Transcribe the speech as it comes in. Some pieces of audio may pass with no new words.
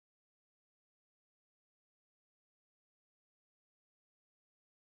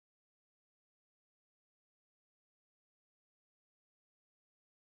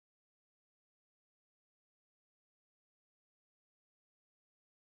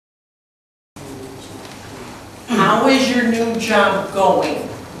how is your new job going?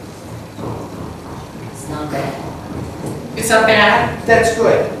 It's not bad. It's not bad? That's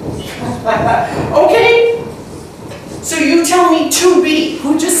good. Okay. So you tell me 2B.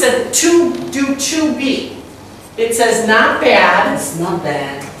 Who just said do 2B? It says not bad. It's not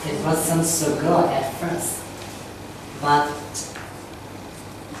bad. It wasn't so good at first, but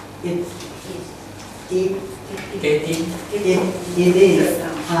it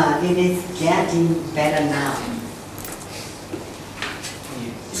is getting better now.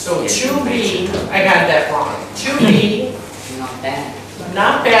 So 2B, I got that wrong. 2B, Not bad.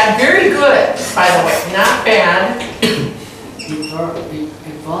 not bad, very good, by the way, not bad. Before it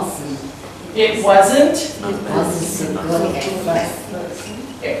wasn't. It wasn't, It wasn't so good at first.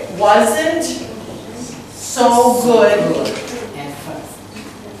 it wasn't so good At first.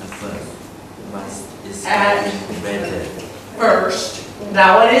 at first.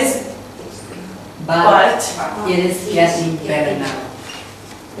 Now it is, but It is getting better now.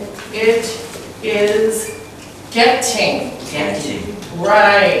 it is getting.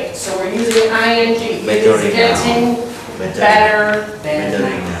 Right, so we're using ing. It is getting better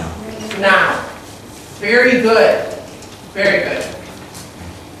now. Very good. Very good.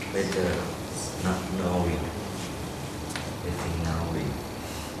 Better not knowing. Getting knowing.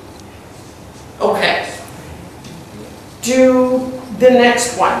 Okay. Do the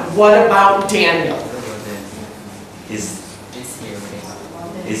next one. What about Daniel? Is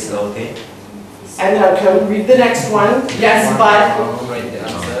okay? And then can we read the next one? Yes, but.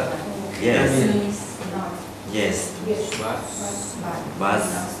 Yes. Yes. But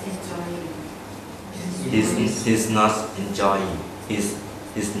he's not enjoying. He's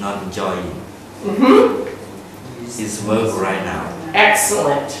not enjoying his work right now.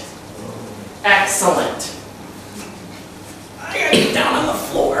 Excellent. Excellent. I gotta get down on the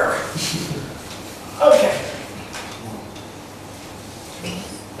floor. Okay.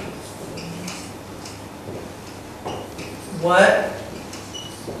 What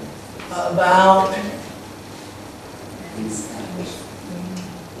about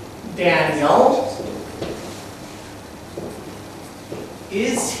Daniel?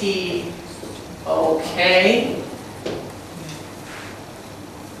 Is he okay?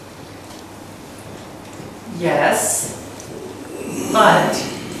 Yes, but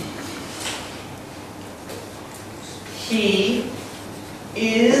he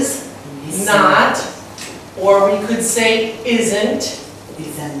is not, or we could say isn't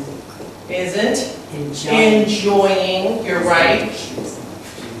enjoying, you're right,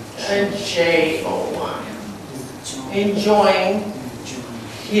 J-O-Y, enjoying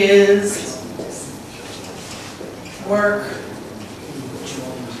his work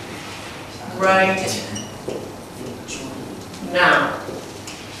right now.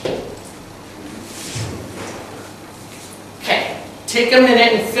 Okay, take a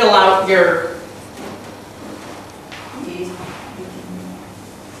minute and fill out your He's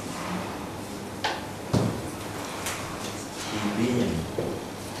been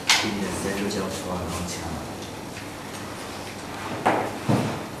in the same job for a long time.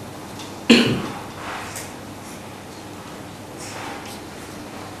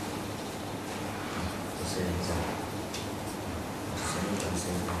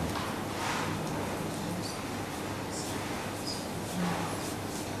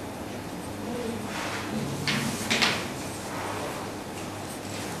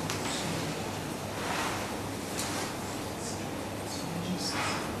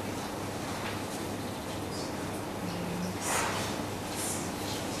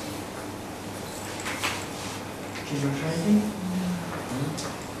 You were writing?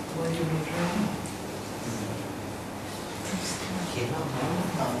 What you were writing?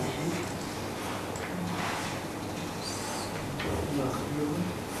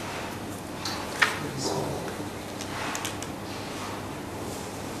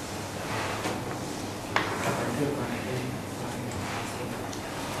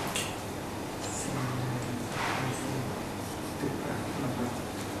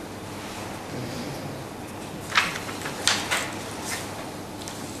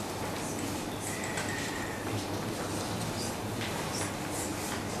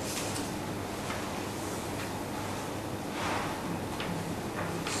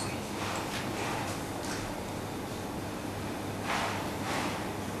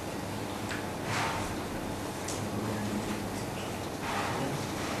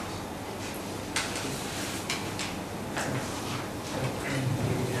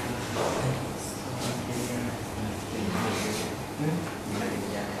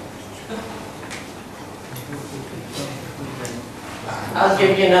 I'll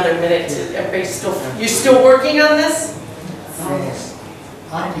give you another minute to, everybody's still, you're still working on this?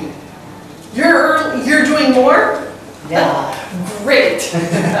 Hardly. You're doing more? Yeah. Great.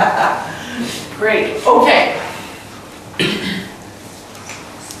 Great, okay.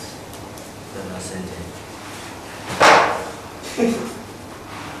 The last sentence.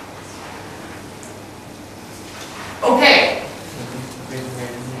 Okay.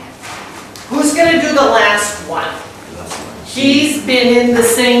 Who's gonna do the last one? The last one. He's been in the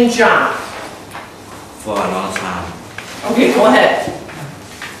same job. For a long time. Okay, go ahead.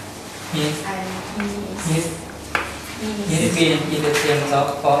 He's been in the same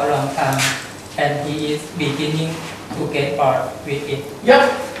job for a long time and he is beginning to get bored with it.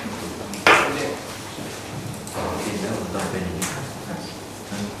 Yep. กินแล้วต้องเป็นอย่างนี้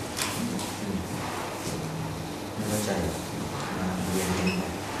ไม่เข้าใจมาเรียนที่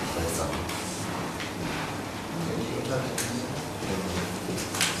เปิดสอน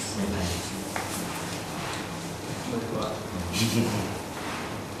ไม่ไป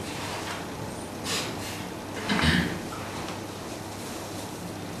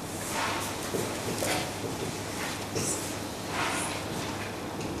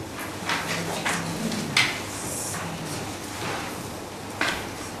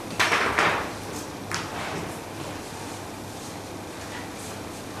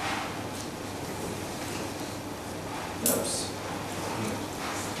Oops.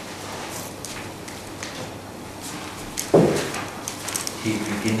 He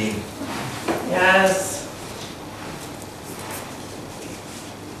beginning Yes.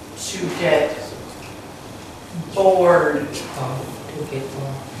 To get bored Or to get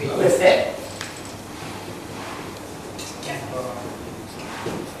bored with it. Get bored.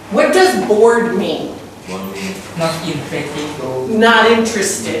 What does bored mean? 1 minute Not interested. Not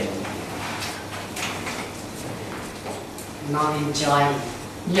interested. Not enjoy.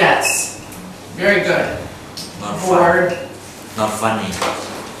 Yes. Very good. not fun Bored, not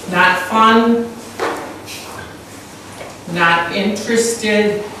funny not fun, not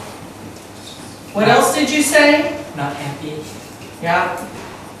interested. What else did you say? Not happy. Yeah,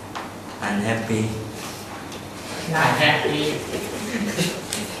 unhappy not happy.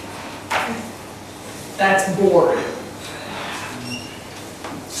 That's bored.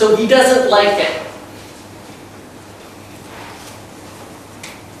 So he doesn't like it.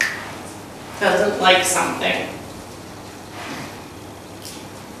 Doesn't like something.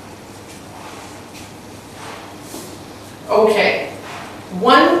 Okay,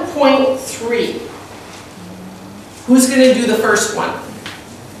 1.3. Who's going to do the first one?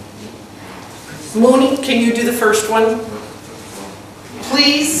 Mooney, can you do the first one?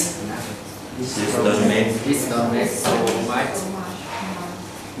 Please? this don't make This don't make so much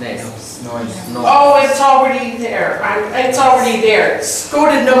noise. No. Oh, it's already there. It's already there. Go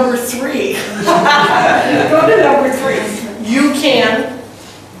to number 3. Go to number 3. You can.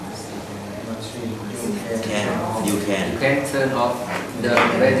 you You can can turn off the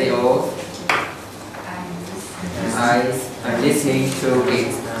radio. I'm listening to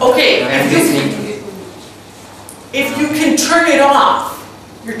it. Okay, I'm listening to it. if you can turn it off,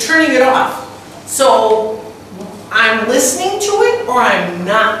 you're turning it off. So I'm listening to it or I'm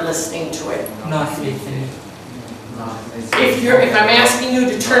not listening to it. Not listening. If I'm asking you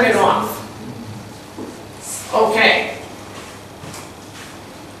to turn it off. Okay.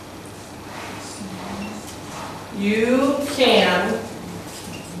 You can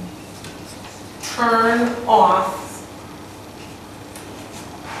turn off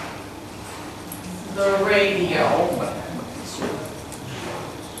the radio.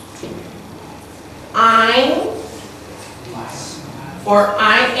 I'm or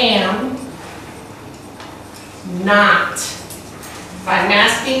I am not. If I'm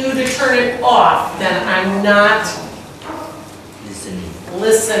asking you to turn it off, then I'm not listening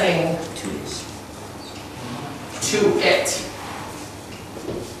listening to it to it.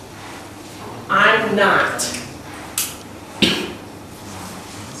 I'm not.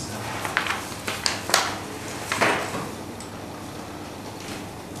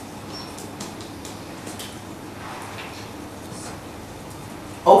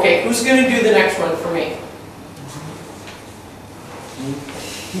 Okay, who's going to do the next one for me?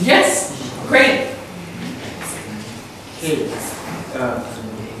 Yes, great. Hey,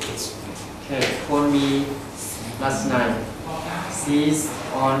 hey, phone me last night. She's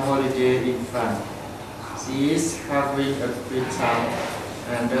on holiday in France. She is having a great time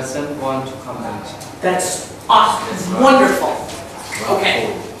and doesn't want to come out. That's awesome. It's wonderful.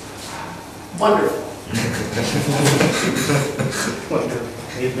 Okay. Wonderful.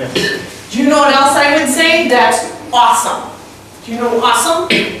 Do you know what else I would say? That's awesome. Do you know awesome?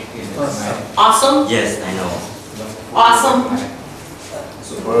 Yes. Awesome? Yes, I know. Awesome?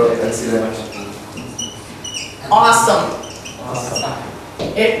 Super, excellent. Awesome. Awesome.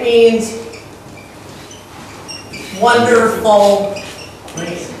 It means wonderful,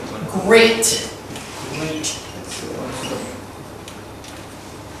 great.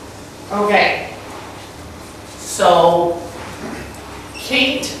 Okay. So,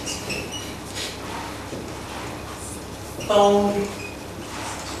 Kate phoned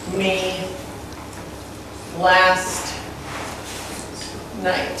me last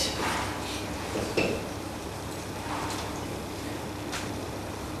night.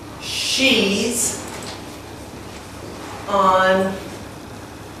 She's on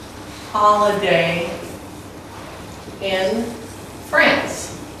holiday in France.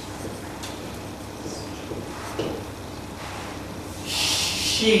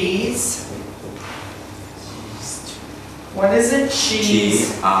 She's, what is it?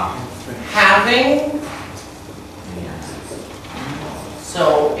 She's having,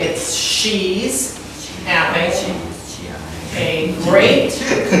 so it's she's having a great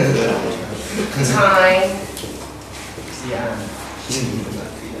time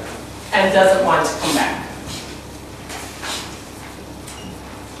and doesn't want to come back.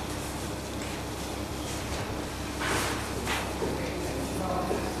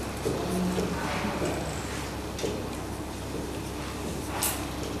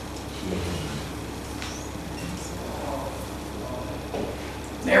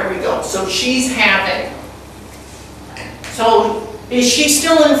 There we go. So she's having. So is she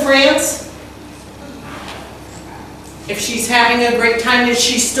still in France? If she's having a great time, is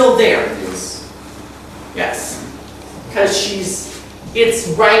she still there? Yes. Yes. Because it's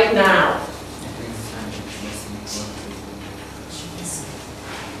right now.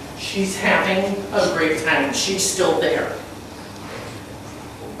 She's having a great time. She's still there.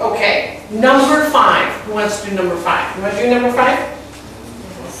 Okay, number 5. Who wants to do number 5? You want to do number 5?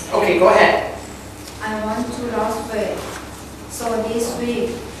 Okay, go ahead. I want to lose weight. So this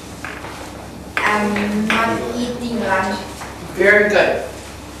week, I'm not eating lunch. Very good.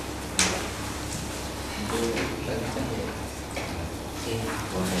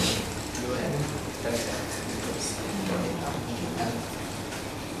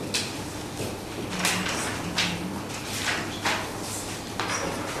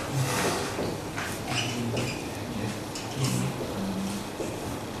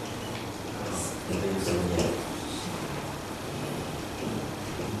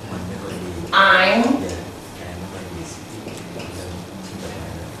 I'm,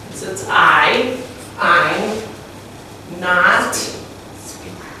 so it's I'm not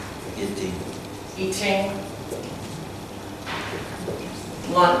eating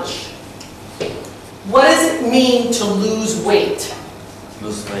lunch. What does it mean to lose weight?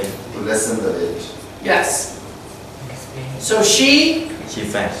 Lose weight. To lessen the weight. Yes. So she She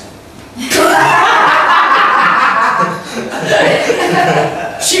fat.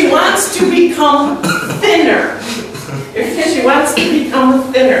 she wants to become thinner. She wants to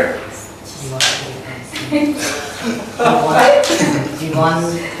become thinner. She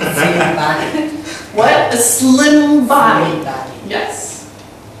wants slim body. What? A slim body. Slim body. Yes.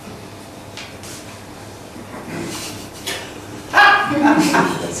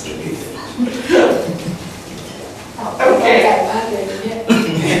 Okay.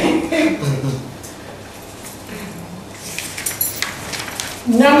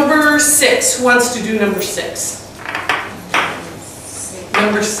 Number 6. Who wants to do number 6?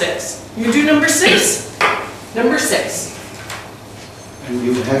 Number 6. You do number 6? Number 6. And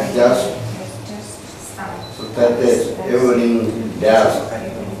you have just so that is evening just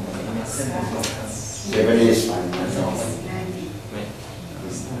 7 days.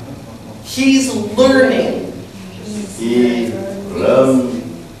 He's learning. He learned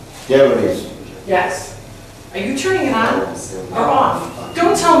Japanese. Yes. Are you turning it on or off?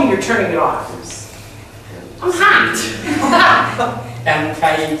 Don't tell me you're turning it off. I'm hot. I'm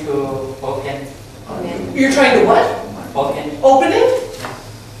trying to open. You're trying to what? Open. Open it?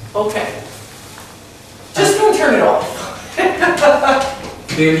 Okay. Just don't turn it off.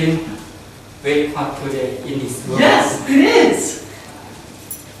 Very hot today in this room. Yes, it is.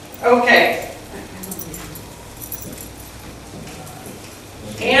 Okay.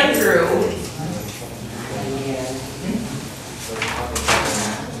 Andrew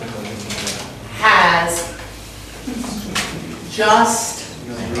has just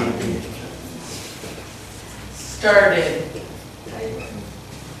started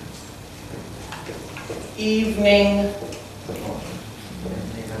evening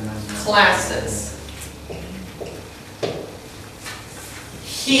classes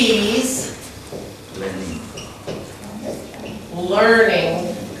He's learning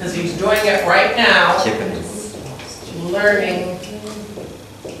learning, because he's doing it right now, Japanese. learning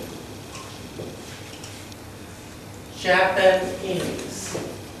Japanese.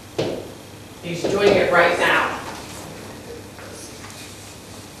 He's doing it right now.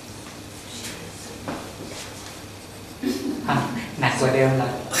 Nặng gua đeo là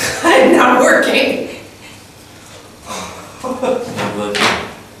I'm not working. Not working.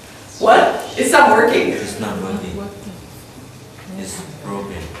 What? It's not working. It's not working. It's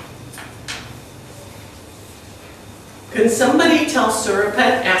broken. Can somebody tell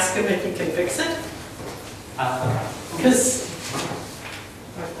Suraphet, ask him if he can fix it? Because,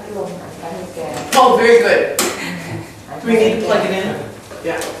 oh, very good. Do we need to plug it in?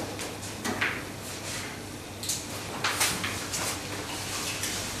 Yeah.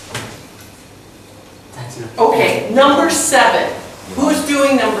 That's not. Okay, number 7. Who's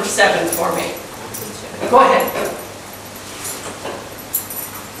doing number 7 for me? Go ahead.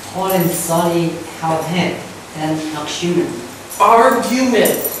 Paul and Sally have had an argument. Argument.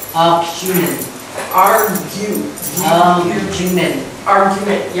 Argument. Argument.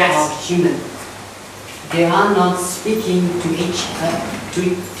 Argument, yes. Argument. They are not speaking to each other.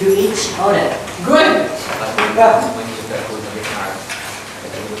 Good.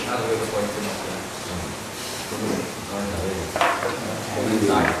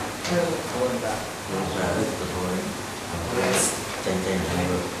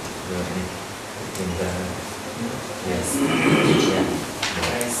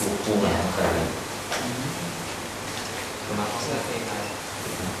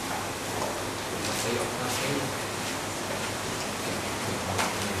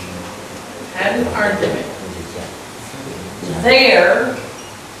 Had an argument. They're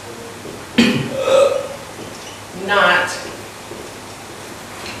not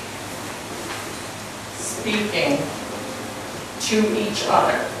speaking to each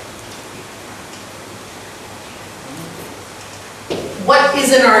other. What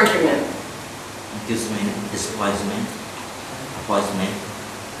is an argument? Accusement, disappointment, appointment,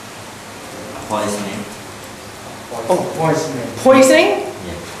 appointment. Poisoning?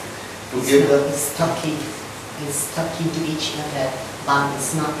 Yeah. Together. It's talking to each other, but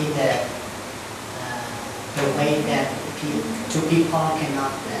it's not in the way that two people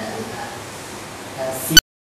cannot see